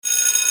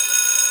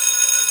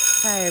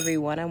Hi,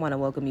 everyone. I want to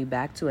welcome you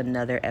back to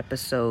another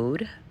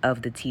episode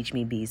of the Teach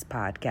Me Bees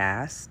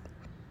podcast.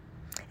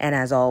 And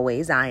as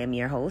always, I am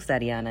your host,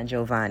 Ariana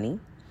Giovanni.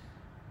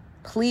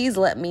 Please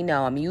let me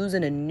know. I'm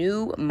using a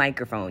new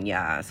microphone,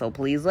 y'all. So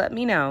please let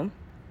me know.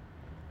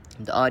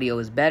 The audio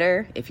is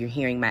better. If you're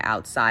hearing my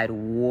outside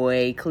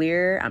way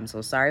clearer, I'm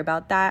so sorry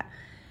about that.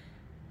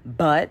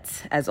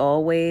 But as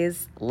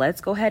always,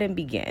 let's go ahead and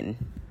begin.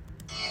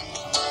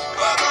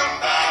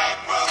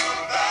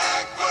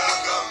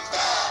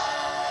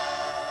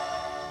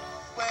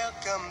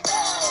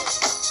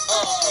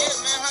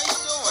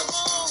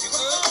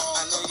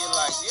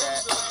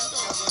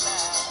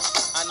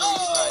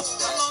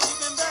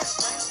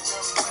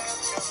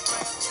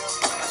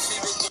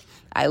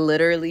 I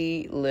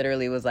literally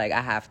was like,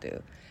 I have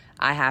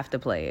to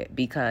play it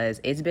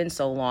because it's been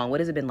so long. What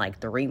has it been, like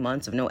 3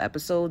 months of no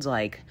episodes?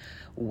 Like,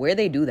 where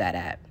they do that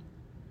at?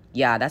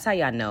 Yeah, that's how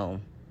y'all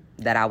know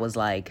that I was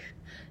like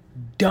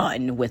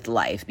done with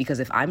life.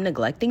 Because if I'm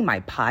neglecting my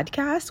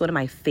podcast, one of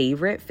my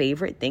favorite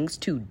things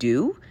to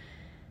do,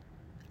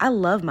 I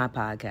love my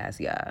podcast,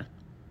 yeah.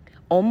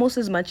 Almost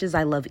as much as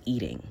I love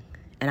eating.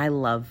 And I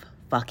love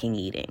fucking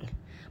eating.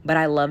 But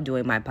I love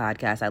doing my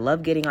podcast. I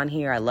love getting on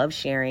here. I love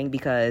sharing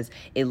because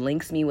it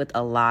links me with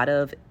a lot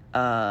of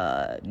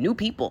new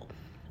people.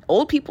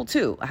 Old people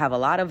too. I have a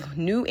lot of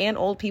new and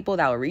old people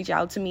that will reach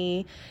out to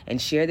me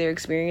and share their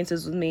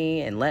experiences with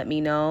me and let me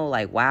know,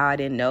 like, wow, I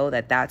didn't know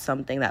that that's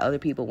something that other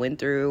people went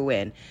through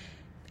and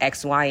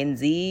X, Y, and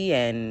Z.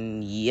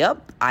 And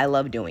yep, I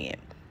love doing it.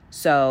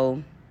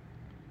 So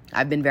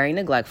I've been very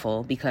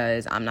neglectful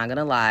because I'm not going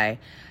to lie.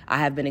 I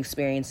have been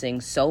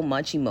experiencing so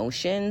much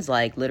emotions,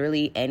 like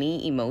literally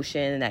any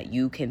emotion that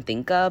you can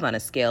think of on a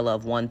scale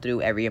of 1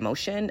 through every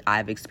emotion.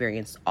 I've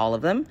experienced all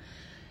of them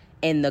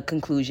in the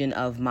conclusion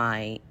of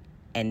my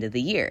end of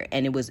the year.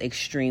 And it was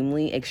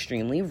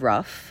extremely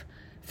rough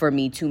for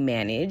me to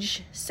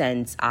manage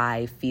since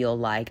I feel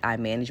like I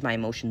manage my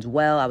emotions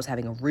well. I was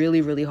having a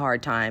really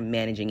hard time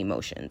managing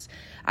emotions.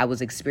 I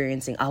was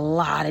experiencing a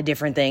lot of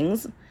different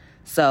things.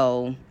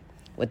 So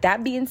with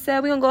that being said,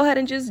 we're going to go ahead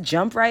and just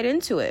jump right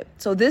into it.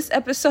 So this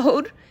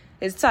episode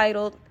is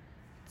titled,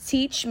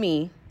 Teach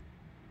Me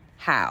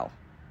How.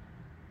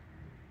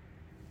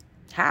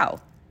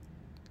 How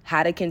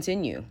to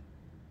continue,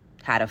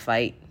 how to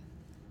fight,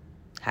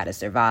 how to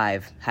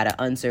survive, how to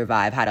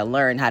unsurvive, how to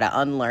learn, how to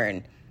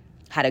unlearn,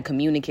 how to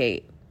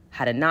communicate,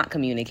 how to not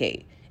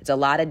communicate. It's a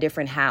lot of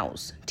different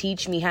hows.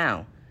 Teach me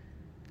how.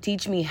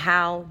 Teach me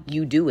how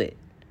you do it.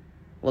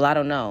 Well, I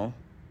don't know.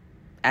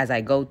 As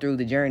I go through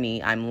the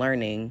journey, I'm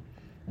learning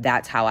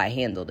that's how I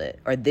handled it,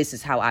 or this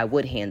is how I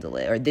would handle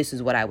it, or this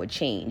is what I would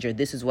change, or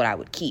this is what I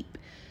would keep.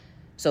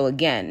 So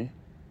again,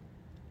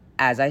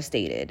 as I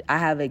stated, I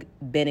have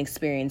been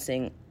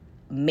experiencing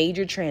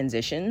major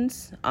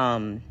transitions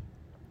within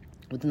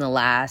the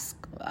last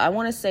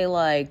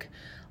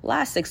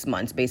 6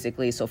 months,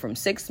 basically. So from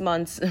 6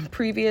 months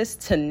previous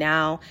to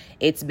now,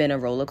 it's been a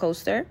roller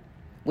coaster,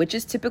 which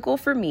is typical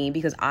for me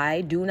because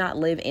I do not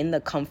live in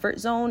the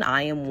comfort zone.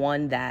 I am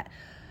one that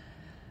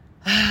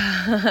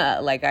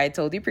like I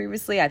told you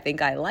previously, I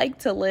think I like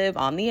to live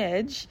on the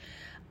edge.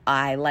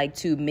 I like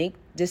to make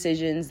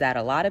decisions that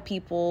a lot of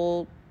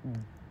people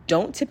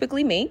don't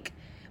typically make.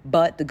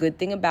 But the good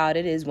thing about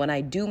it is when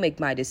I do make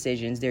my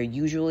decisions, they're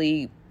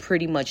usually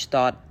pretty much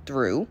thought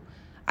through.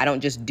 I don't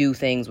just do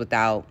things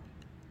without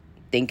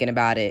thinking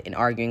about it and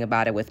arguing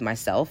about it with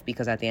myself,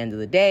 because at the end of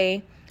the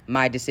day,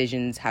 my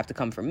decisions have to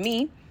come from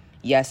me.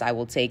 Yes, I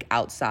will take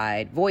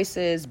outside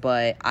voices,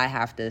 but I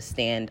have to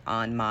stand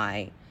on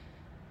my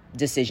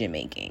decision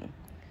making.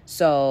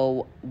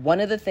 So one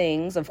of the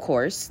things, of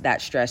course,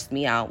 that stressed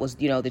me out was,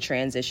 the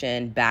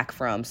transition back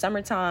from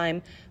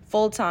summertime,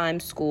 full-time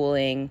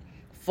schooling,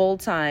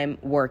 full-time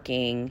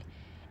working,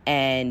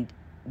 and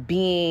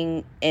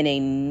being in a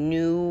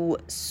new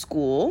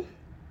school.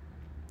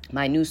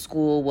 My new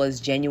school was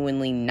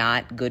genuinely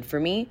not good for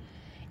me.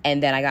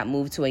 And then I got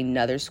moved to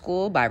another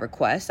school by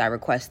request. I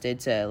requested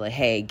to, like,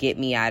 hey, get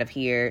me out of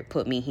here,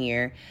 put me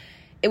here.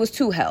 It was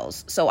 2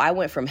 hells. So I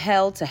went from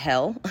hell to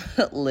hell,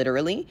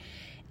 literally.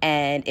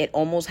 And it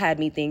almost had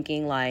me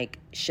thinking, like,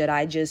 should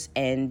I just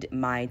end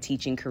my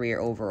teaching career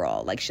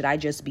overall? Like, should I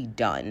just be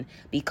done?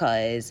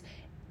 Because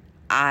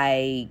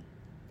I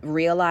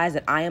realized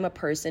that I am a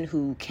person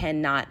who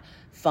cannot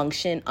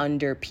function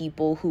under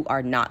people who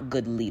are not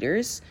good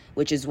leaders,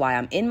 which is why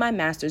I'm in my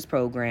master's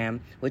program,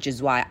 which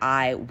is why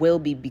I will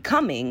be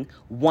becoming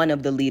one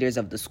of the leaders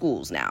of the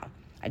schools now.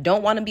 I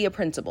don't want to be a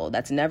principal.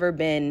 That's never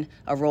been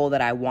a role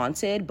that I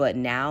wanted, but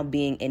now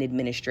being in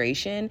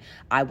administration,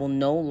 I will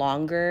no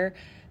longer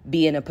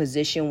be in a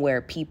position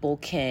where people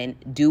can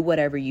do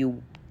whatever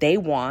they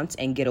want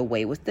and get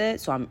away with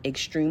it. So I'm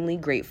extremely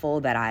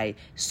grateful that I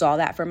saw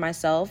that for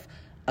myself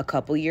a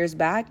couple years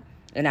back,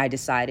 and I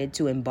decided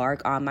to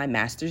embark on my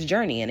master's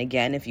journey. And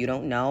again, if you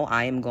don't know,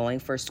 I am going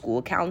for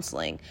school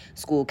counseling.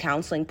 School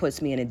counseling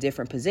puts me in a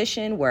different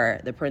position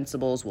where the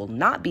principals will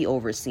not be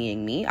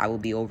overseeing me. I will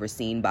be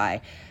overseen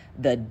by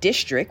the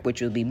district,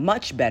 which will be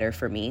much better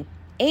for me.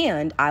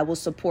 And I will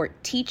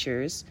support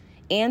teachers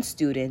and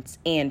students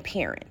and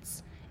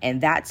parents.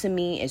 And that to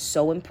me is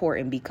so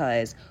important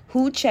because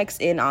who checks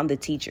in on the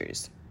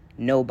teachers?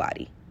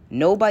 Nobody.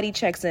 Nobody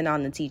checks in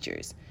on the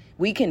teachers.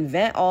 We can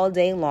vent all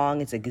day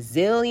long. It's a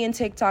gazillion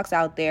TikToks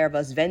out there of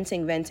us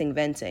venting,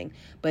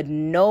 but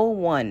no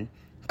one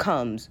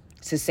comes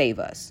to save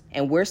us.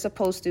 And we're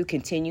supposed to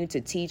continue to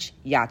teach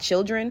y'all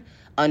children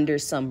under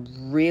some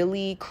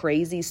really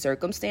crazy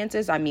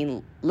circumstances. I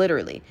mean,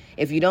 literally,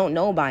 if you don't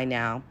know by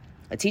now,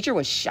 a teacher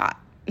was shot.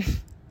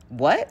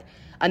 What?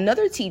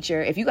 Another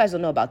teacher, if you guys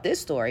don't know about this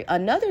story,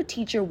 another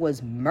teacher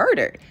was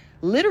murdered.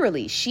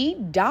 Literally, she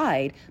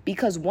died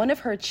because one of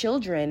her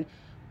children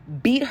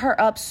beat her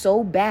up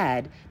so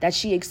bad that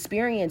she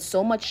experienced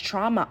so much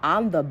trauma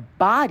on the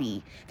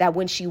body that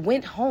when she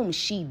went home,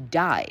 she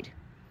died.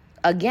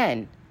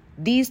 Again,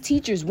 these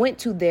teachers went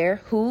to their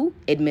who?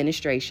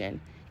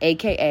 Administration,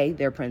 aka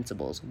their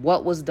principals.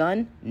 What was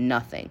done?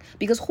 Nothing.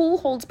 Because who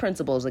holds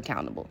principals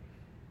accountable?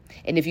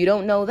 And if you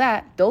don't know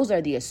that, those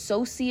are the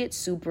associate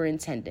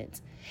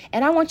superintendents.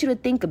 And I want you to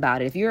think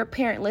about it. If you're a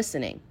parent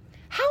listening,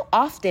 how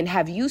often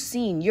have you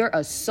seen your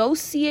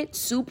associate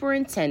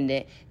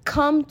superintendent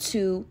come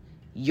to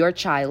your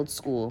child's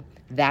school?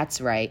 That's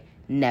right,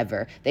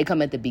 never. They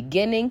come at the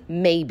beginning,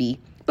 maybe.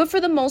 But for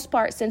the most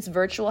part, since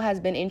virtual has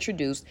been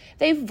introduced,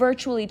 they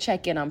virtually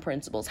check in on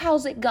principals.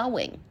 How's it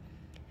going?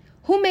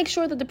 Who makes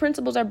sure that the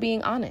principals are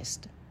being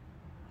honest?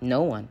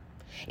 No one.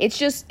 It's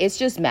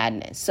just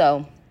madness.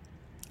 So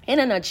in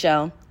a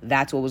nutshell,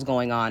 that's what was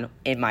going on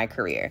in my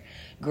career.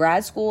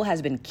 Grad school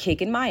has been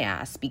kicking my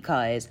ass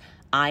because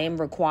I am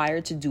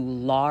required to do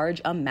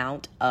large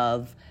amount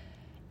of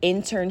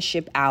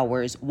internship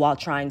hours while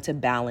trying to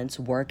balance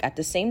work at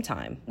the same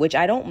time, which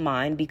I don't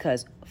mind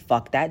because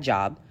fuck that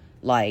job.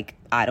 Like,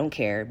 I don't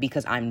care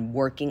because I'm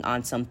working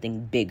on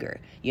something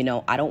bigger. You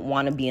know, I don't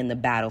want to be in the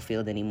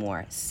battlefield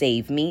anymore.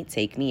 Save me,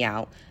 take me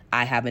out.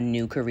 I have a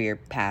new career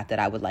path that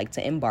I would like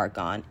to embark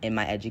on in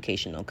my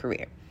educational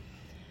career.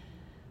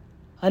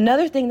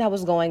 Another thing that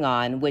was going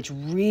on, which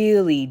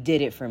really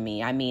did it for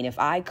me, I mean, if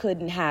I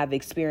couldn't have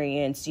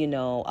experienced, a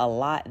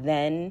lot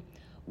then,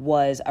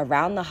 was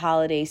around the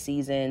holiday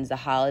seasons. The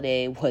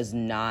holiday was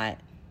not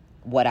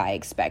what I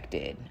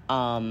expected.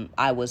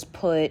 I was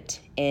put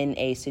in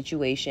a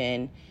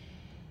situation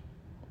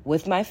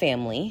with my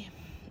family,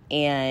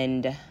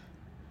 and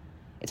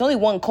it's only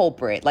one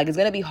culprit. Like, it's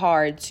going to be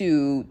hard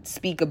to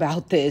speak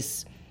about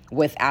this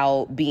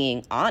without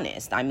being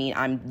honest. I mean,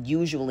 I'm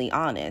usually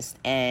honest.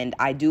 And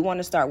I do want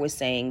to start with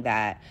saying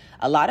that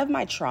a lot of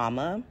my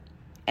trauma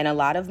and a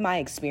lot of my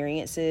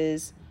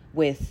experiences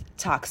with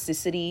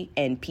toxicity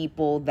and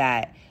people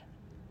that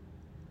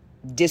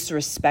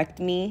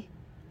disrespect me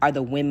are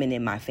the women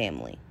in my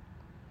family.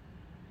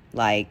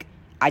 Like,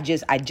 I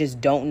just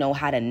don't know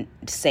how to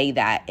say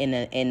that in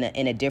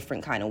a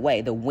different kind of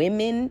way. The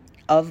women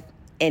of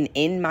and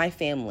in my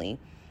family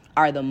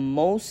are the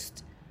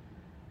most.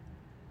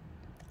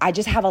 I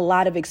just have a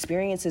lot of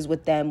experiences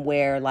with them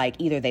where, like,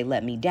 either they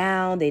let me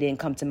down, they didn't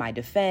come to my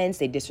defense,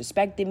 they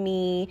disrespected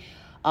me,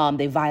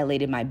 they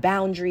violated my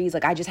boundaries.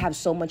 Like, I just have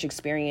so much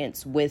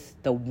experience with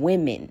the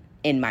women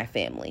in my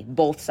family,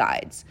 both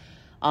sides.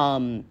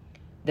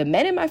 The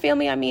men in my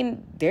family, I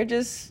mean, they're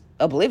just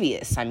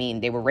oblivious. I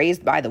mean, they were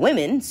raised by the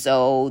women,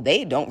 so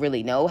they don't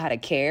really know how to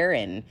care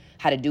and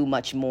how to do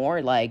much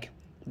more.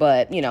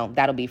 But,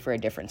 that'll be for a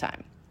different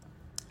time.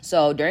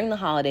 So during the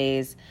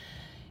holidays,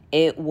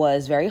 it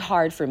was very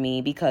hard for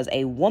me because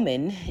a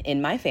woman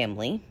in my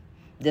family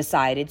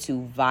decided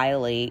to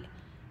violate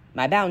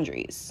my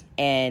boundaries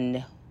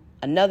and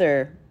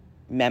another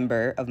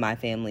member of my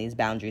family's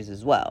boundaries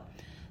as well.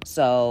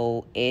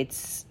 So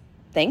it's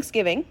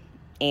Thanksgiving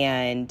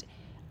and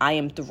I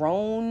am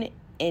thrown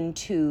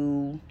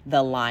into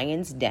the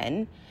lion's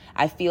den.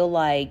 I feel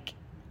like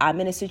I'm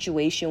in a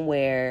situation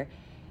where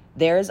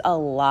there's a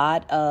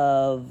lot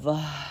of,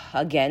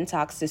 again,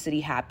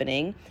 toxicity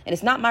happening. And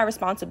it's not my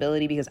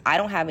responsibility because I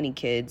don't have any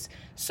kids.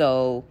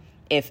 So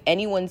if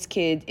anyone's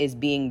kid is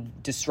being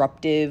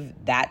disruptive,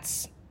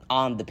 that's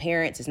on the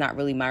parents. It's not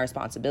really my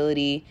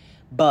responsibility.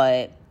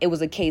 But it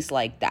was a case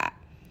like that.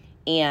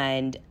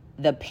 And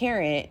the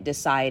parent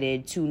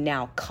decided to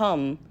now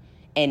come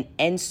and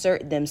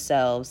insert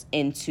themselves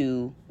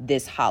into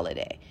this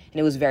holiday.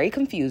 And it was very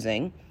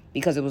confusing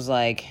because it was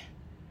like,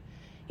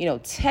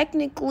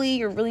 technically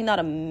you're really not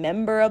a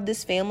member of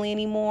this family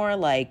anymore.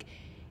 Like,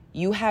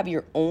 you have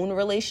your own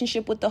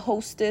relationship with the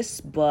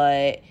hostess,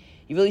 but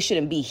you really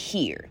shouldn't be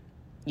here,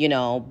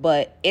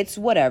 but it's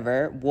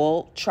whatever.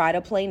 We'll try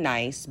to play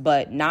nice,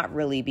 but not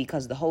really,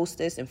 because the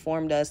hostess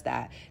informed us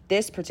that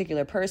this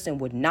particular person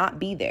would not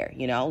be there,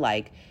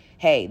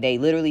 hey, they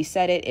literally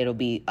said it. It'll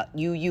be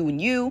you, and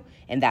you,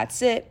 and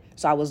that's it.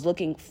 So I was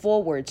looking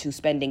forward to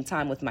spending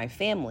time with my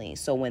family.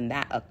 So when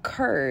that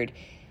occurred,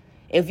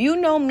 if you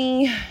know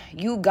me,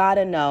 you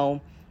gotta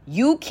know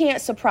you can't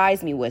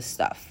surprise me with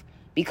stuff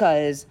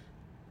because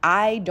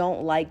I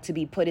don't like to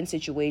be put in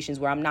situations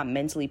where I'm not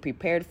mentally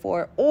prepared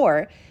for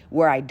or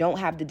where I don't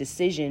have the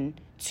decision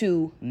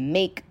to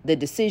make the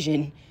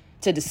decision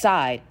to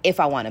decide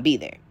if I want to be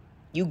there.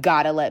 You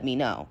gotta let me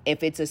know.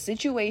 If it's a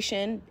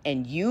situation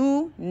and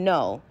you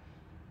know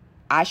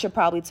I should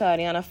probably tell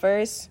Ariana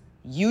first,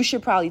 you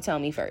should probably tell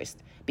me first.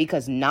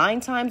 Because 9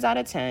 times out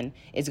of 10,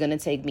 it's going to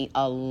take me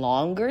a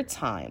longer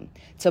time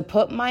to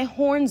put my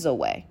horns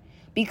away.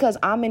 Because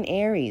I'm an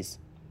Aries.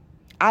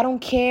 I don't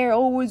care.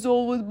 Oh, it's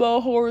always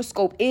about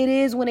horoscope. It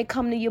is when it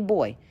comes to your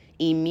boy.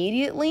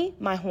 Immediately,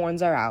 my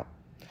horns are out.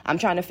 I'm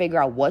trying to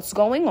figure out what's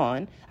going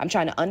on. I'm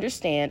trying to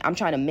understand. I'm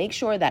trying to make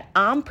sure that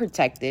I'm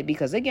protected.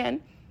 Because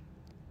again,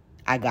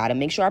 I got to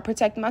make sure I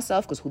protect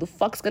myself. Because who the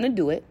fuck's going to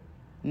do it?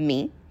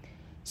 Me.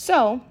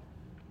 So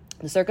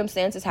the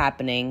circumstance is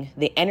happening.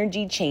 The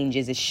energy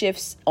changes. It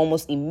shifts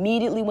almost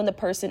immediately when the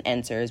person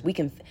enters.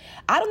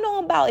 I don't know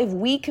about if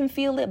we can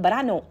feel it, but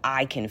I know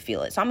I can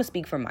feel it. So I'm going to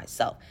speak for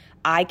myself.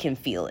 I can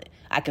feel it.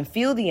 I can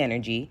feel the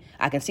energy.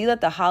 I can see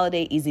that the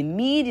holiday is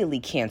immediately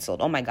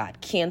canceled. Oh my God,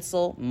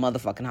 cancel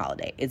motherfucking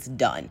holiday. It's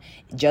done.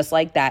 Just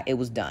like that, it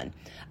was done.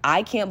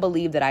 I can't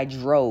believe that I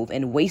drove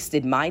and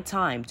wasted my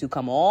time to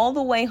come all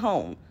the way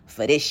home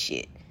for this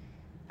shit.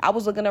 I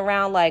was looking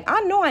around like,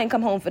 I know I ain't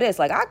come home for this.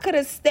 Like, I could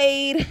have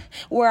stayed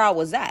where I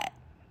was at.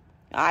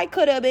 I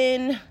could have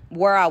been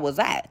where I was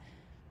at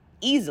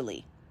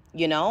easily.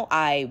 You know,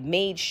 I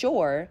made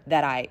sure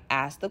that I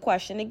asked the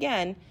question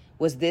again,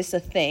 was this a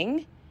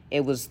thing?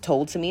 It was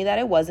told to me that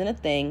it wasn't a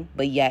thing,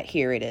 but yet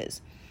here it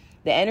is.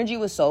 The energy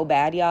was so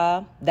bad,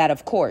 y'all, that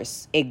of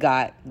course it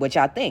got, what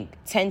y'all think,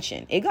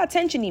 tension. It got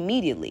tension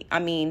immediately. I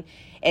mean,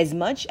 as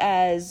much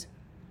as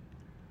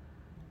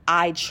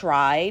I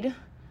tried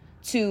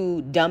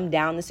to dumb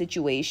down the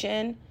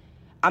situation,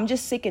 I'm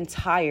just sick and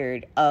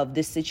tired of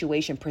this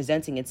situation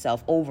presenting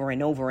itself over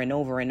and over and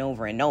over and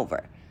over and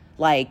over.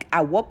 Like,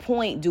 at what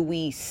point do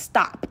we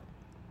stop?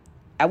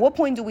 At what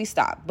point do we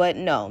stop? But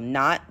no,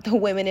 not the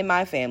women in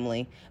my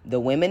family. The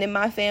women in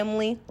my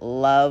family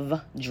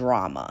love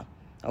drama.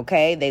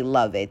 Okay? They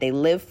love it. They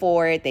live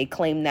for it. They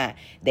claim that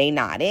they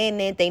not in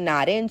it. They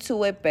not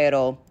into it,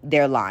 pero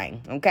they're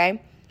lying.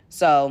 Okay?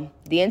 So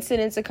the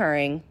incident's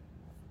occurring.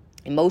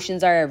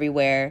 Emotions are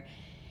everywhere.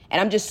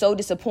 And I'm just so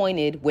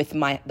disappointed with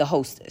the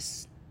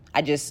hostess.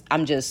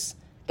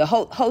 The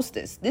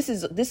hostess. This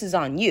is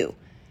on you,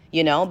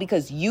 you know,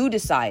 because you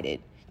decided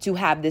to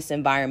have this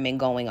environment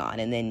going on.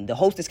 And then the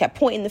hostess kept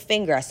pointing the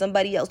finger at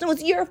somebody else. No,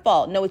 it's your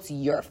fault. No, it's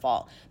your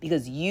fault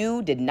because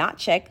you did not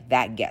check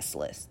that guest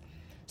list.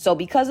 So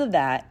because of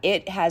that,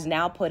 it has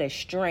now put a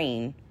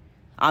strain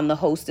on the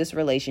hostess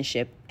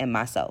relationship and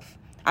myself.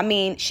 I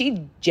mean,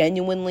 she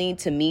genuinely,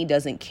 to me,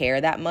 doesn't care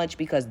that much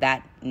because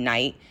that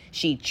night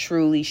she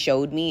truly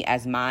showed me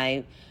as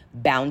my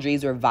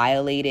boundaries were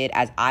violated,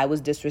 as I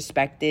was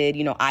disrespected.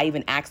 You know, I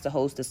even asked the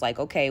hostess, like,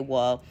 okay,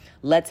 well,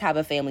 let's have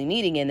a family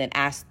meeting and then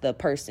ask the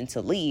person to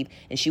leave.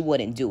 And she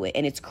wouldn't do it.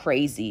 And it's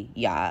crazy,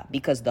 yeah,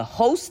 because the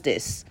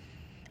hostess,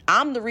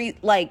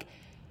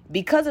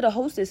 because of the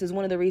hostess is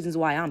one of the reasons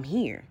why I'm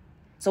here.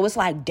 So it's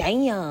like,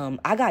 damn,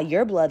 I got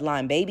your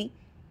bloodline, baby.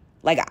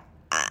 Like,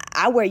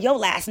 I wear your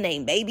last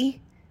name,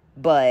 baby.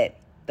 But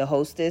the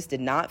hostess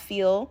did not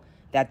feel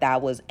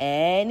that was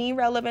any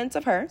relevance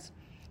of hers.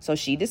 So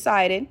she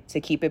decided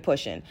to keep it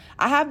pushing.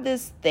 I have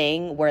this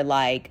thing where,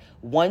 like,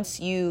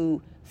 once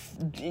you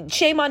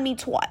shame on me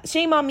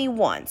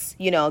once,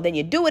 you know, then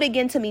you do it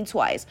again to me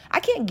twice. I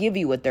can't give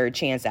you a third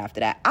chance after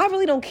that. I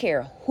really don't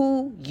care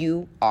who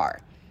you are.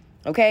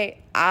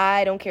 Okay?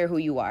 I don't care who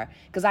you are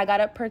because I got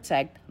to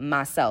protect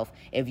myself.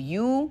 If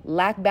you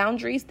lack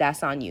boundaries,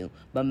 that's on you.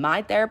 But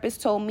my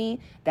therapist told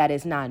me that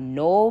it's not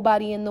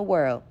nobody in the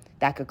world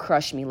that could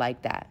crush me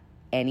like that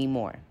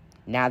anymore.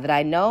 Now that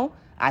I know,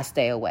 I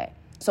stay away.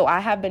 So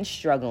I have been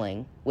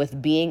struggling with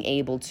being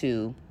able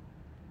to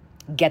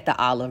get the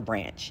olive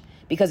branch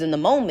because in the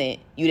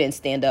moment you didn't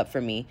stand up for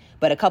me,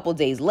 but a couple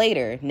days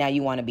later, now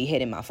you want to be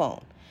hitting my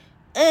phone.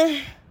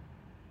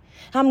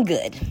 I'm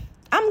good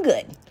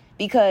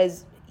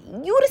because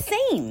you're the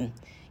same.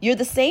 You're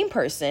the same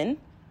person.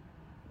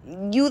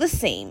 You the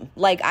same.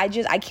 Like, I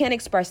can't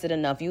express it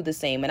enough. You the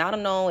same. And I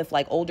don't know if,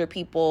 like, older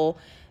people,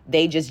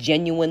 they just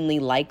genuinely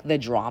like the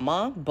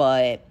drama,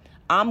 but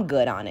I'm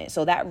good on it.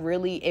 So that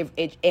really,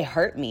 it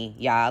hurt me.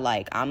 Yeah.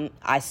 Like,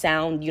 I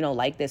sound, you know,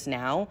 like this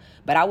now,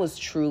 but I was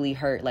truly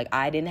hurt. Like,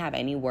 I didn't have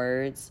any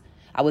words.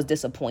 I was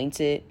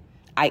disappointed.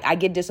 I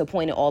get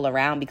disappointed all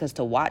around because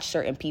to watch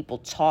certain people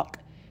talk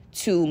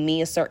to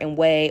me a certain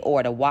way,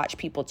 or to watch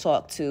people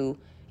talk to,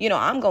 you know,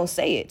 I'm going to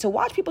say it, to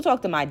watch people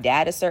talk to my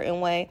dad a certain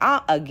way.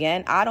 I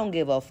don't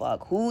give a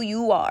fuck who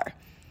you are.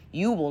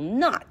 You will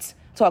not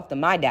talk to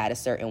my dad a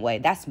certain way.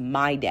 That's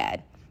my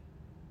dad.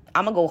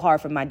 I'm going to go hard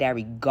for my dad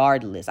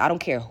regardless. I don't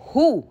care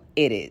who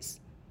it is.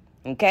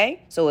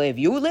 Okay? So if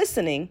you're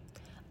listening,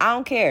 I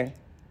don't care.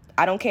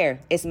 I don't care.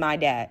 It's my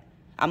dad.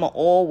 I'm going to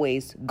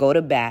always go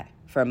to bat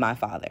for my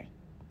father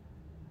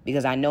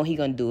because I know he's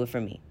going to do it for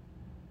me.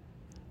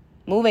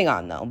 Moving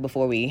on, though,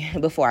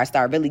 before I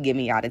start really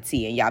giving y'all the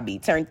tea and y'all be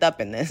turned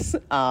up in this.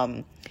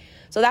 So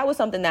that was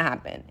something that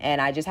happened. And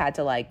I just had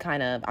to, like,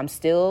 I'm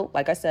still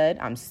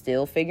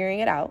figuring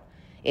it out.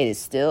 It is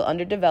still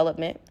under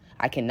development.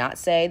 I cannot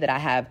say that I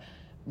have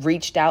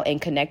reached out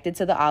and connected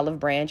to the olive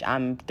branch.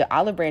 The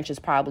olive branch is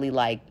probably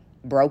like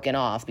broken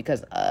off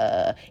because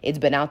it's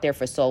been out there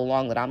for so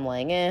long that I'm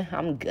like,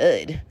 I'm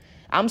good.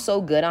 I'm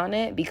so good on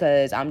it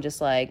because I'm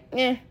just like,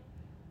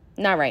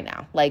 not right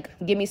now. Like,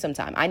 give me some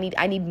time. I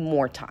need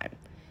more time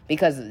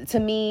because to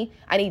me,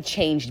 I need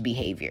changed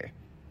behavior.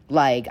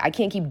 Like, I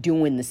can't keep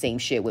doing the same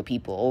shit with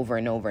people over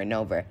and over and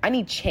over. I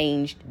need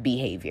changed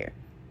behavior,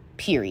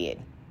 period.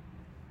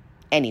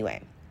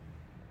 Anyway,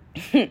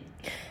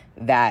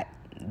 that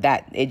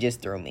it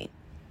just threw me.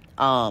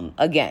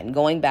 Again,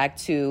 going back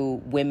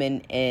to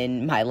women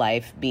in my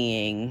life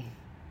being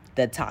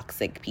the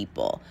toxic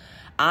people.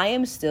 I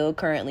am still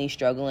currently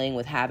struggling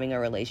with having a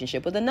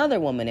relationship with another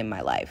woman in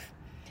my life.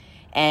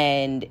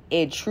 And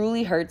it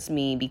truly hurts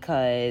me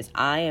because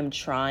I am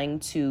trying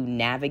to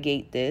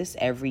navigate this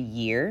every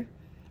year.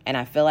 And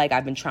I feel like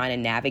I've been trying to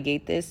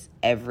navigate this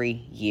every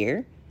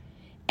year.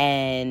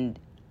 And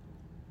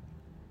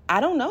I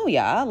don't know,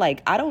 y'all.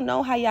 Like, I don't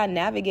know how y'all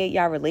navigate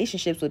y'all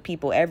relationships with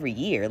people every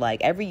year.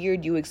 Like, every year,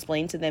 do you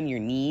explain to them your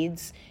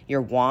needs,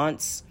 your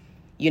wants?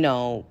 You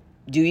know,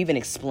 do you even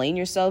explain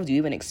yourself? Do you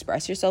even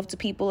express yourself to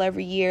people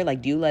every year?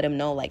 Like, do you let them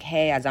know, like,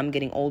 hey, as I'm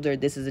getting older,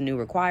 this is a new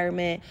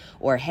requirement?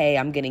 Or, hey,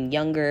 I'm getting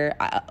younger,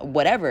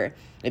 whatever.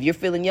 If you're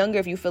feeling younger,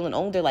 if you're feeling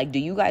older, like, do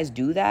you guys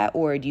do that?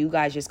 Or do you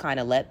guys just kind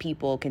of let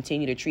people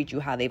continue to treat you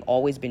how they've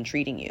always been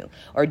treating you?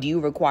 Or do you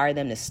require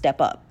them to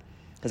step up?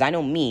 Because I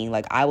know me,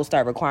 like, I will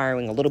start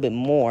requiring a little bit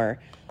more,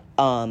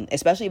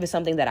 especially if it's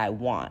something that I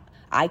want.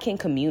 I can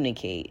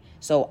communicate.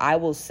 So I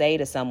will say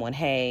to someone,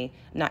 hey,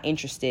 I'm not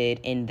interested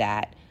in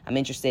that. I'm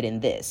interested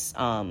in this,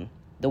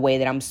 the way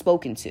that I'm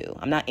spoken to.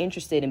 I'm not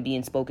interested in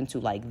being spoken to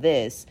like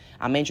this.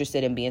 I'm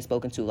interested in being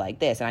spoken to like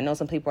this. And I know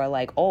some people are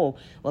like, oh,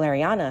 well,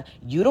 Ariana,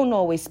 you don't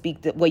always speak.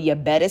 Well, you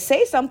better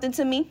say something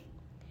to me.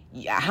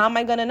 How am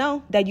I going to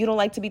know that you don't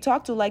like to be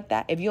talked to like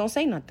that if you don't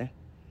say nothing?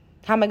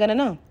 How am I going to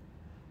know?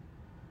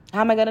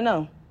 How am I going to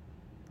know?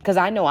 Because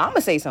I know I'm going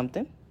to say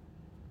something,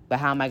 but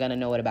how am I going to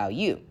know it about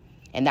you?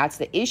 And that's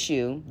the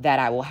issue that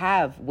I will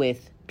have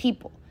with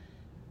people,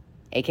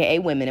 aka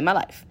women in my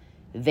life.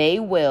 They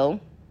will,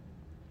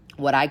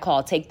 what I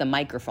call, take the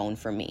microphone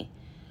from me.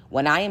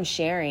 When I am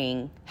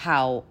sharing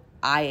how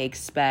I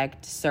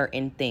expect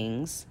certain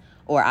things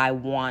or I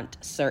want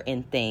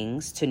certain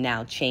things to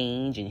now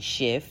change and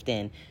shift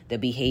and the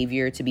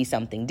behavior to be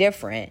something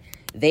different,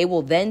 they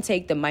will then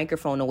take the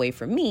microphone away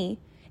from me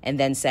and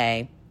then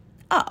say,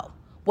 oh,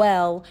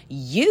 well,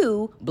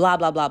 you blah,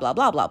 blah, blah, blah,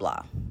 blah, blah,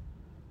 blah.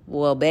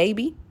 Well,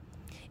 baby,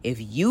 if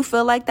you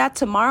feel like that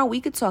tomorrow, we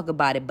could talk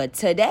about it. But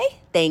today,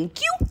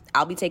 thank you.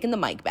 I'll be taking the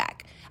mic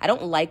back. I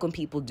don't like when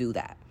people do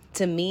that.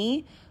 To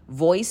me,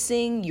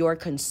 voicing your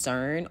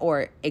concern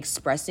or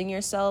expressing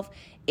yourself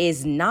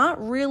is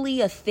not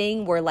really a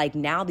thing where like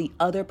now the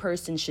other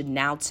person should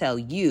now tell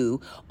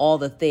you all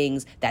the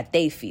things that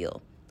they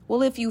feel.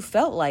 Well, if you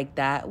felt like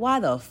that, why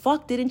the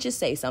fuck didn't you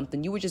say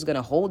something? You were just going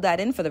to hold that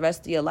in for the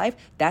rest of your life?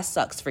 That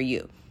sucks for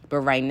you.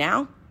 But right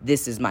now,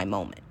 this is my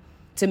moment.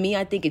 To me,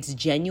 I think it's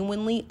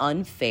genuinely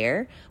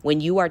unfair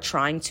when you are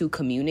trying to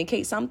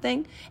communicate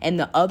something and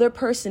the other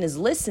person is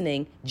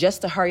listening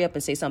just to hurry up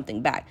and say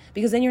something back,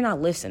 because then you're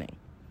not listening.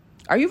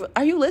 Are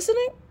you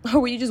listening?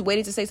 Or were you just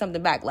waiting to say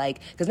something back? Like,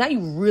 because now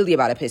you're really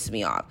about to piss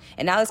me off.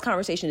 And now this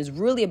conversation is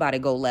really about to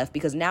go left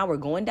because now we're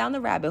going down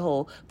the rabbit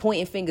hole,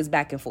 pointing fingers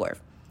back and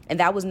forth. And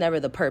that was never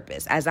the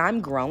purpose. As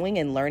I'm growing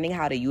and learning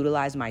how to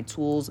utilize my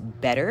tools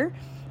better,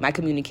 my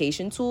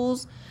communication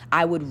tools,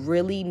 I would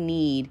really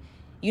need,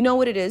 you know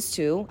what it is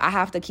too? I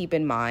have to keep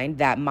in mind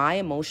that my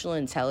emotional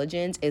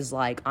intelligence is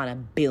like on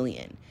 1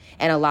 billion.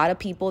 And a lot of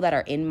people that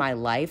are in my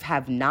life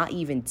have not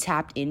even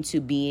tapped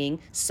into being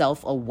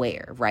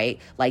self-aware,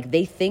 right? Like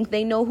they think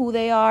they know who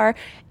they are,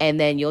 and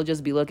then you'll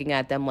just be looking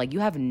at them like you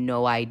have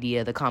no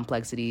idea the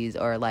complexities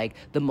or like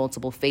the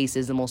multiple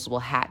faces, the multiple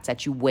hats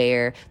that you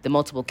wear, the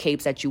multiple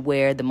capes that you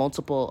wear, the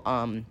multiple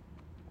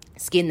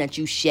skin that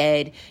you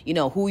shed. You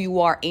know, who you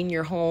are in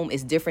your home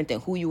is different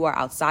than who you are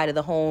outside of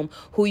the home.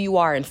 Who you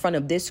are in front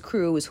of this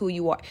crew is who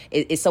you are,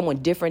 is someone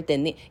different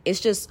than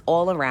it's just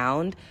all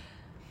around.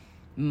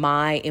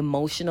 My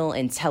emotional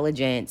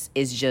intelligence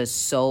is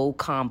just so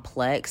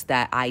complex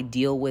that I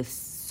deal with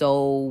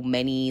so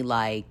many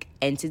like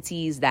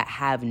entities that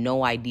have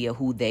no idea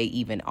who they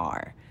even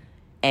are.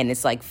 And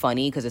it's like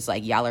funny because it's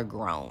like y'all are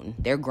grown.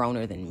 They're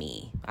growner than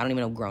me. I don't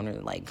even know grown is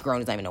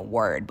not even a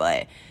word,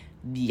 but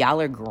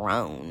y'all are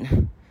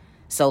grown.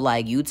 So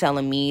like you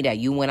telling me that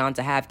you went on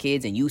to have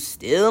kids and you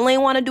still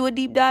ain't want to do a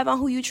deep dive on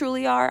who you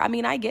truly are. I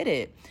mean, I get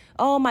it.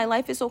 Oh, my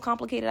life is so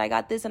complicated. I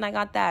got this and I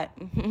got that.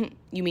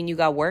 You mean you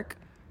got work?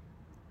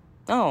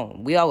 Oh,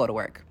 we all go to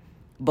work.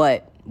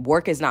 But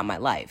work is not my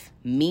life.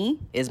 Me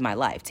is my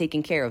life.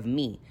 Taking care of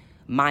me,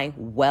 my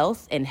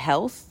wealth and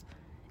health.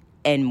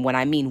 And when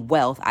I mean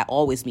wealth, I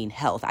always mean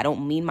health. I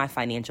don't mean my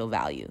financial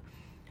value.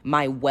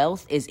 My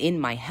wealth is in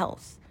my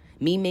health.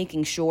 Me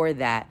making sure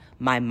that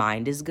my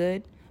mind is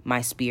good,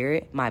 my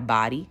spirit, my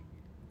body,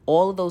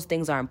 all of those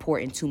things are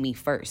important to me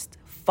first.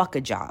 Fuck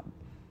a job.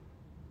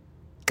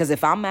 Because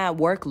if I'm at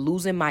work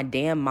losing my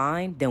damn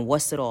mind, then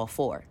what's it all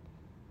for?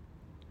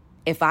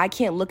 If I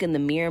can't look in the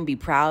mirror and be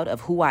proud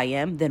of who I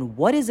am, then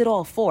what is it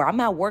all for? I'm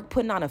at work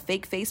putting on a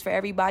fake face for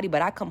everybody,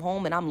 but I come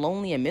home and I'm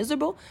lonely and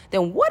miserable.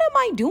 Then what am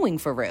I doing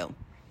for real?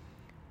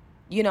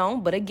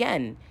 But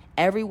again,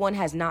 everyone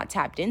has not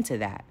tapped into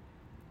that.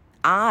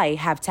 I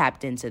have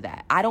tapped into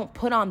that. I don't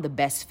put on the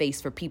best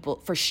face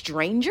for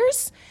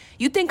strangers.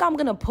 You think I'm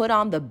going to put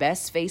on the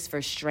best face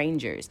for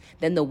strangers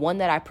than the one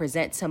that I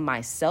present to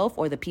myself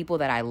or the people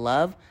that I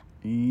love?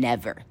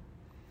 Never.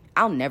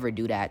 I'll never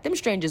do that. Them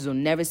strangers will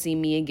never see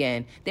me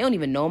again. They don't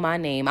even know my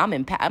name.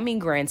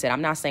 Granted,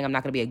 I'm not saying I'm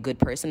not going to be a good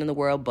person in the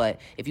world,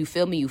 but if you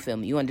feel me, you feel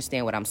me. You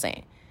understand what I'm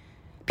saying.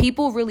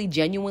 People really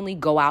genuinely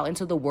go out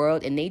into the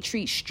world and they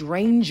treat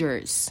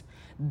strangers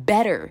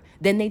better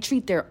than they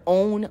treat their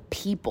own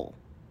people.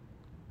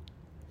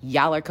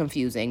 Y'all are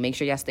confusing. Make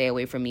sure y'all stay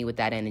away from me with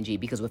that energy,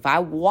 because if I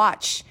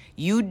watch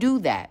you do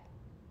that,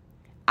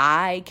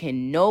 I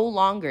can no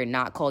longer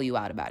not call you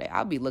out about it.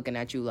 I'll be looking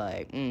at you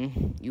like,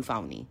 you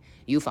phony.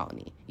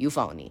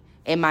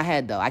 In my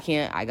head, though, I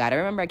gotta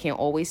remember, I can't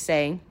always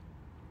say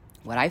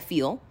what I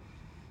feel.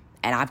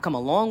 And I've come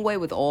a long way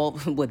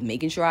with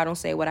making sure I don't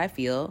say what I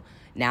feel.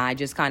 Now I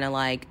just kind of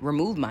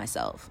remove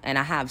myself. And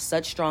I have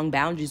such strong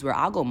boundaries where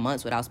I'll go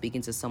months without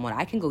speaking to someone.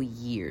 I can go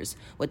years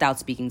without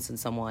speaking to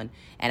someone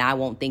and I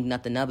won't think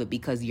nothing of it,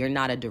 because you're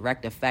not a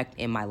direct effect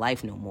in my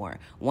life no more.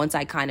 Once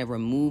I kind of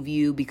remove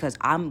you, because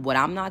what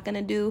I'm not going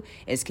to do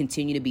is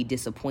continue to be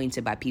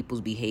disappointed by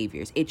people's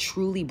behaviors. It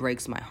truly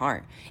breaks my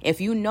heart.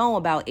 If you know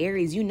about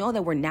Aries, you know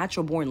that we're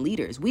natural born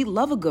leaders. We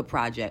love a good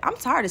project. I'm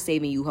tired of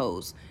saving you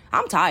hoes.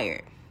 I'm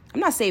tired. I'm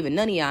not saving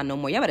none of y'all no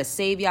more. Y'all better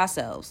save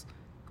yourselves.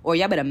 Or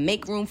y'all better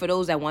make room for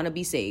those that want to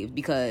be saved,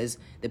 because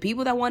the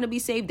people that want to be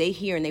saved, they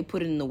hear and they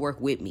put it in the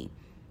work with me.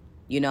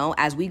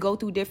 As we go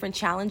through different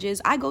challenges,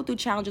 I go through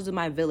challenges in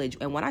my village.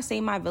 And when I say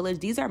my village,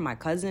 these are my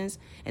cousins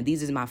and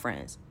these is my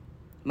friends.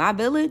 My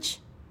village,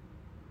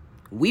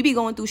 we be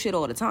going through shit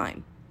all the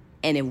time.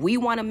 And if we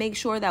want to make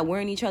sure that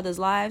we're in each other's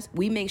lives,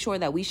 we make sure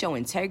that we show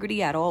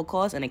integrity at all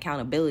costs and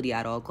accountability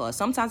at all costs.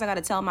 Sometimes I got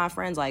to tell my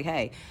friends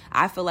hey,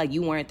 I feel like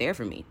you weren't there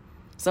for me.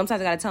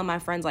 Sometimes I got to tell my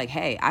friends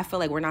hey, I feel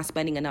like we're not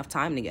spending enough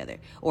time together.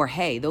 Or,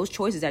 hey, those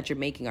choices that you're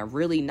making are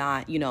really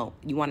not, you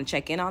want to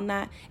check in on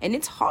that. And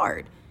it's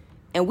hard.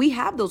 And we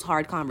have those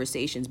hard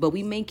conversations, but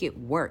we make it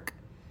work.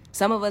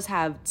 Some of us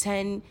have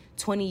 10,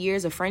 20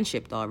 years of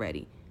friendship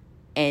already.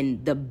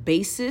 And the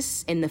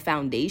basis and the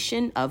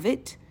foundation of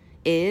it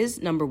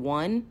is, number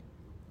one,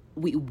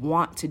 we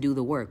want to do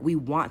the work. We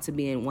want to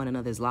be in one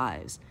another's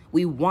lives.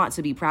 We want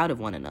to be proud of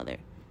one another.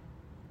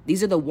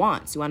 These are the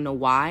wants. You want to know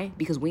why?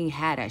 Because we ain't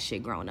had that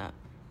shit growing up.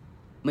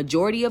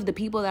 Majority of the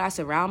people that I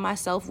surround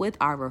myself with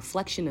are a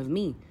reflection of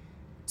me.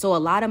 So a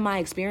lot of my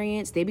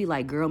experience, they be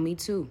like, girl, me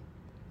too.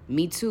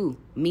 Me too.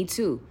 Me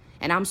too.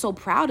 And I'm so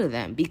proud of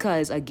them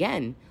because,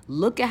 again,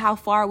 look at how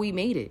far we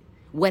made it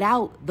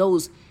without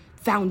those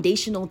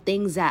foundational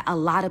things that a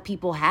lot of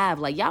people have.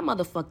 Y'all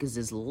motherfuckers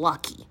is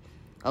lucky.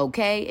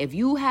 Okay? If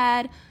you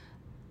had...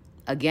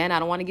 Again, I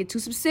don't want to get too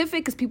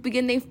specific because people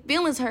getting their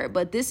feelings hurt,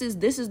 but this is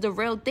the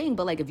real thing.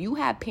 But if you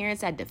have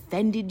parents that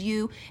defended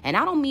you, and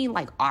I don't mean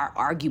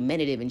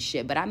argumentative and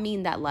shit, but I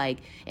mean that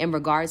in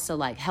regards to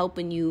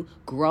helping you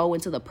grow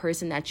into the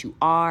person that you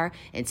are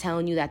and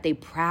telling you that they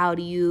proud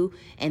of you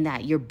and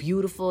that you're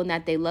beautiful and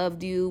that they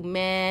loved you,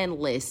 man,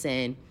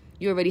 listen,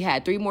 you already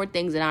had 3 more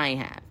things that I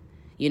ain't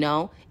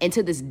have, And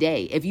to this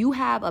day, if you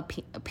have a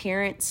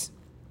parents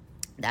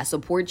that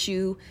support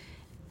you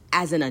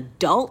as an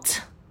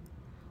adult,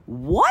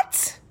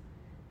 what?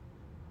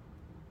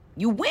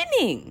 You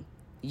winning.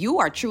 You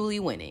are truly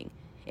winning.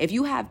 If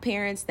you have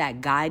parents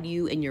that guide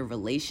you in your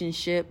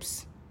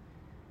relationships,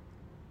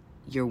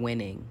 you're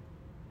winning.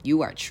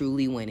 You are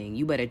truly winning.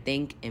 You better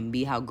think and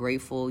be how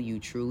grateful you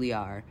truly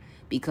are.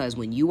 Because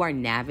when you are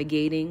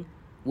navigating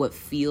what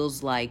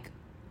feels like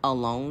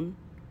alone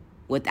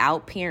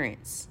without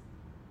parents,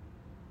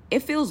 it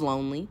feels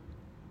lonely.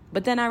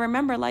 But then I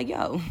remember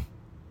yo,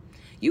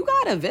 you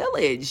got a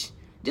village.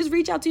 Just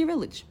reach out to your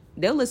village.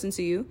 They'll listen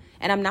to you.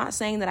 And I'm not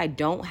saying that I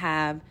don't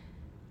have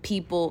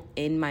people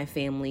in my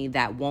family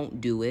that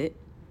won't do it.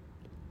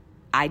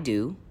 I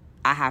do.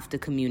 I have to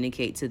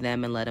communicate to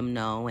them and let them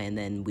know. And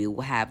then we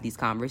will have these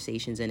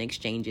conversations and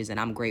exchanges.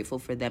 And I'm grateful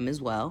for them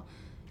as well.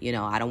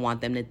 I don't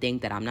want them to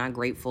think that I'm not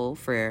grateful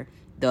for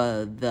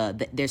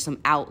there's some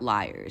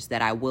outliers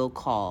that I will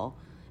call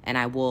and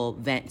I will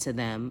vent to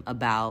them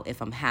about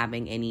if I'm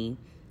having any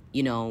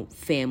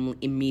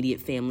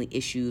immediate family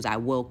issues. I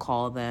will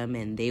call them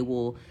and they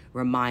will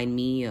remind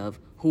me of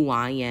who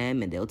I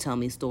am, and they'll tell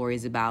me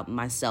stories about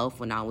myself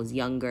when I was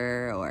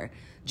younger, or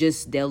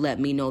just they'll let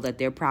me know that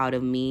they're proud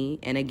of me.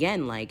 And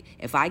again,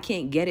 if I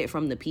can't get it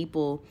from the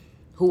people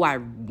who I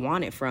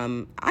want it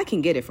from, I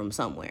can get it from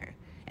somewhere.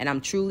 And I'm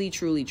truly,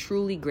 truly,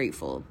 truly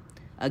grateful,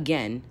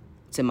 again,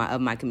 to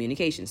my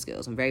communication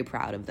skills. I'm very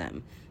proud of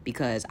them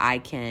because I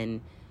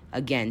can,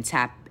 again,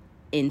 tap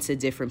into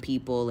different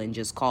people and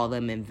just call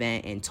them and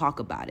vent and talk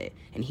about it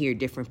and hear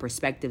different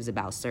perspectives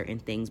about certain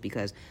things,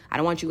 because I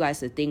don't want you guys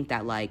to think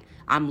that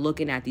I'm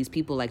looking at these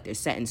people like they're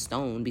set in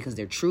stone, because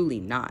they're truly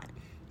not.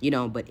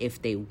 But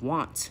if they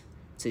want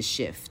to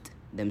shift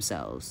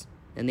themselves,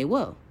 then they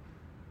will.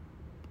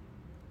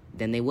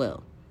 Then they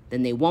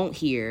won't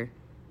hear,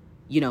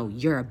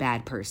 you're a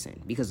bad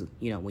person. Because,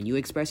 when you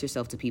express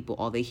yourself to people,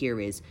 all they hear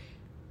is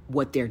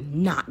what they're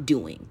not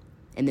doing.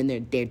 And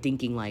then they're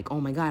thinking like, oh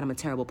my God, I'm a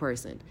terrible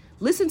person.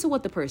 Listen to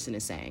what the person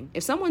is saying.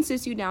 If someone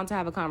sits you down to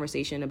have a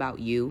conversation about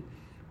you,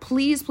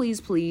 please,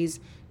 please, please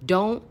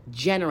don't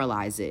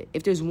generalize it.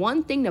 If there's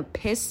one thing to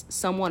piss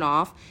someone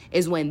off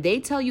is when they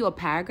tell you a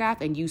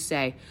paragraph and you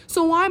say,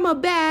 so I'm a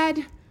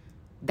bad.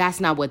 That's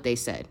not what they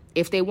said.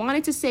 If they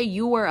wanted to say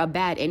you were a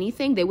bad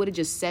anything, they would have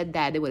just said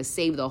that. They would have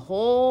saved the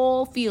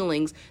whole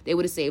feelings. They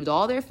would have saved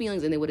all their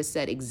feelings, and they would have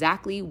said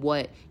exactly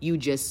what you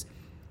just,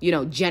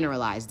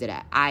 generalized it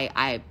at.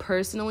 I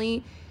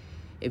personally,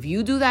 if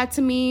you do that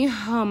to me,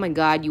 oh my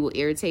God, you will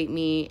irritate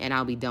me, and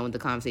I'll be done with the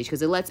conversation,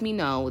 because it lets me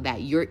know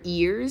that your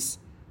ears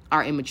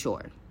are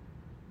immature.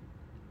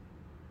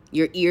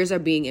 Your ears are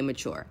being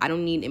immature. I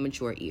don't need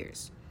immature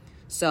ears.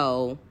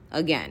 So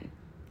again,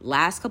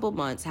 last couple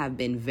months have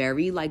been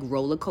very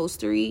roller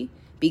coastery,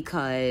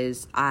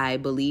 because I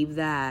believe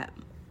that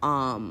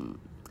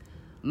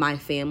my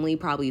family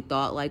probably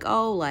thought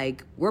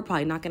we're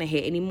probably not going to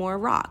hit any more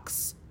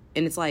rocks.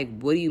 And it's like,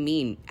 what do you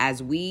mean?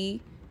 As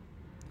we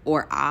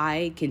or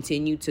I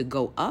continue to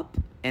go up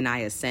and I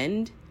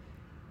ascend,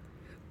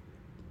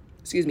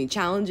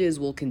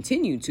 challenges will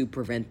continue to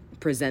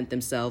present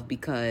themselves,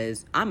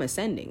 because I'm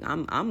ascending.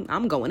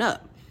 I'm going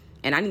up.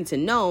 And I need to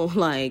know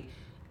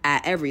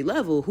at every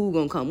level who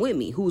gonna come with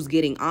me, who's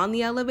getting on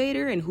the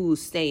elevator and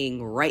who's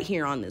staying right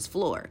here on this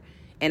floor.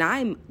 And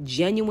I'm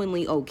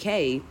genuinely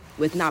okay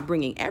with not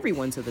bringing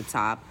everyone to the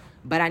top,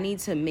 but I need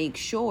to make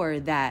sure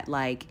that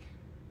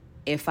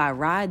if I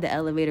ride the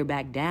elevator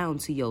back down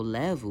to your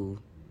level,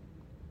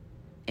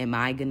 am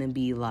I gonna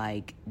be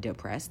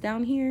depressed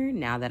down here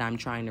now that I'm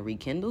trying to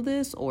rekindle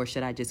this? Or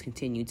should I just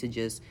continue to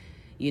just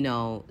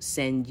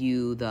send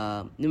you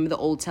remember the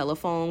old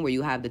telephone where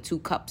you have the 2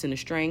 cups and a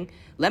string?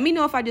 Let me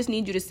know if I just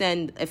need you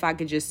to if I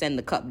could just send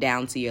the cup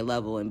down to your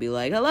level and be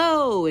like,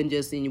 hello, and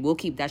we'll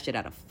keep that shit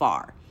out of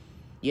far,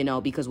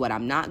 because what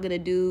I'm not going to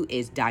do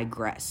is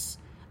digress.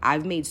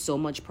 I've made so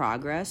much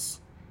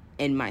progress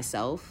in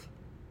myself.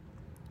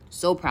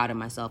 So proud of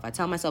myself. I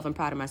tell myself I'm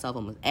proud of myself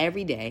almost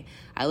every day.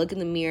 I look in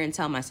the mirror and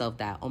tell myself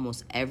that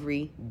almost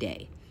every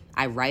day.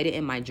 I write it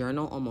in my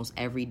journal almost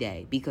every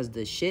day, because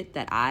the shit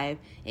that I've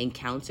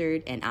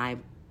encountered and I've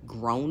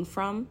grown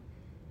from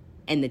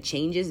and the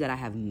changes that I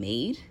have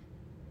made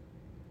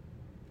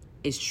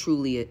is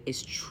truly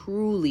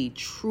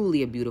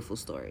a beautiful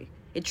story.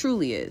 It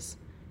truly is.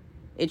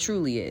 It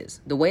truly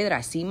is. The way that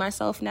I see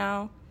myself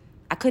now,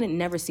 I couldn't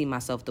never see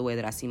myself the way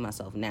that I see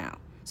myself now.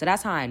 So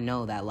that's how I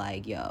know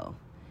that yo,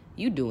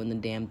 you doing the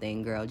damn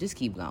thing, girl. Just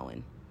keep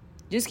going.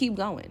 Just keep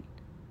going.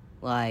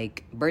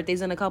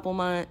 Birthday's in a couple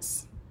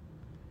months.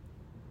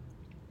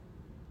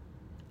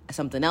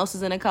 Something else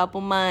is in a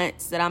couple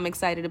months that I'm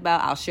excited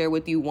about. I'll share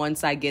with you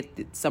once I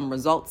get some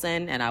results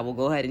in, and I will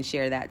go ahead and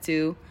share that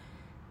too.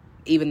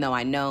 Even though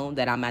I know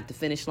that I'm at the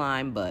finish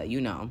line, but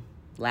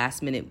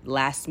last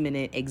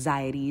minute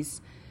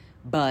anxieties.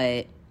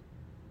 But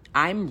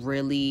I'm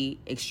really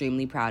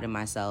extremely proud of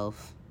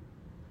myself.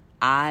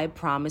 I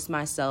promised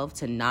myself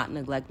to not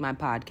neglect my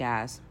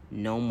podcast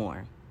no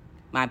more.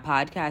 My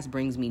podcast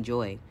brings me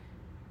joy.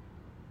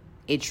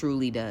 It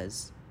truly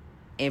does.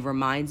 It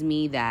reminds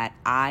me that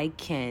I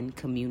can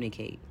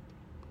communicate,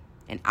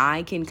 and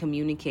I can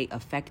communicate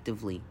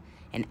effectively,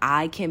 and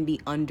I can be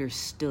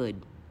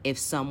understood if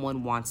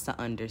someone wants to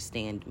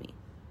understand me.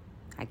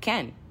 I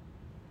can.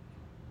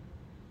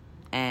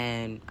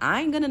 And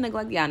I ain't gonna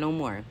neglect y'all no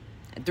more.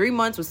 3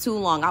 months was too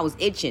long. I was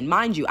itching.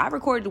 Mind you, I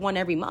recorded one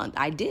every month.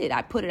 I did.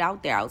 I put it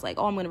out there. I was like,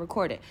 oh, I'm going to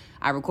record it.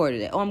 I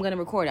recorded it. Oh, I'm going to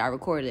record it. I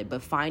recorded it.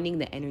 But finding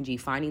the energy,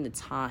 finding the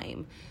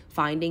time,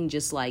 finding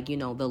just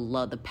the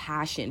love, the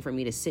passion for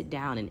me to sit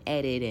down and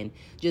edit and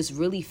just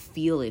really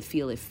feel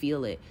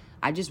it.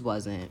 I just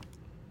wasn't.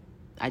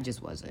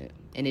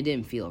 And it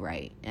didn't feel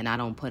right. And I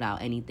don't put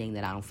out anything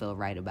that I don't feel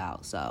right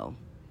about. So,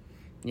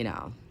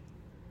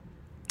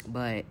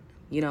 But,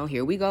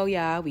 here we go,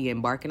 y'all. We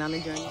embarking on the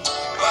journey.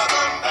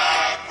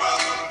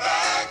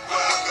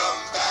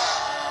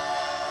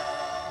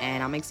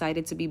 And I'm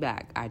excited to be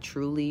back. I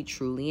truly,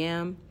 truly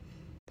am.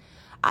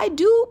 I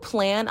do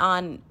plan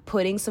on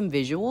putting some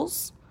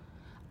visuals.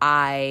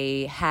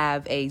 I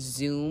have a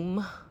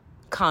Zoom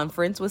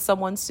conference with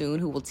someone soon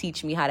who will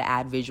teach me how to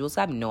add visuals.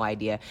 I have no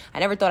idea. I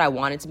never thought I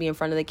wanted to be in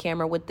front of the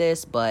camera with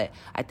this, but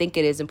I think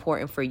it is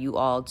important for you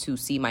all to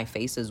see my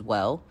face as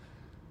well.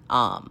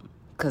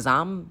 Because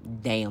I'm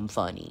damn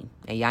funny.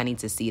 And y'all need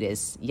to see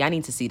this. Y'all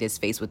need to see this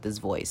face with this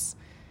voice.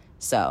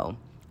 So,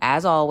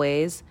 as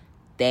always,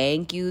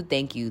 thank you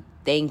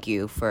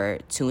for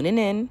tuning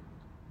in,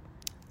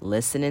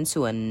 listening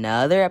to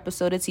another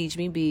episode of Teach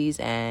Me Bees,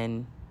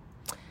 and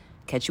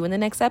catch you in the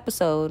next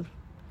episode.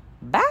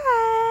 Bye.